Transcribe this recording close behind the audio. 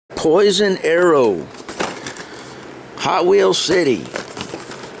Poison Arrow, Hot Wheel City,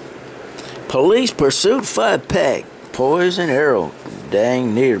 Police Pursuit 5-pack, Poison Arrow.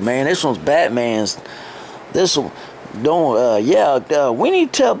 Dang near, man. This one's Batman's. This one, we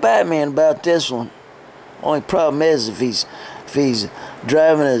need to tell Batman about this one. Only problem is if he's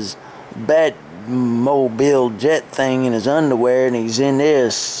driving his Batmobile jet thing in his underwear and he's in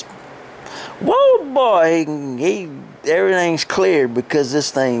this. Whoa, boy, everything's clear because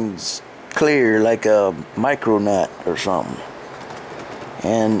this thing's clear like a micronut or something.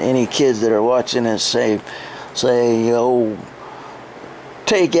 And any kids that are watching this say, oh,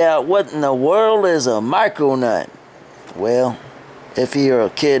 take out what in the world is a micronut? Well, if you're a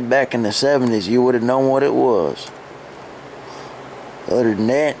kid back in the 70s, you would have known what it was. Other than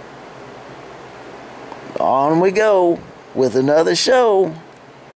that, on we go with another show.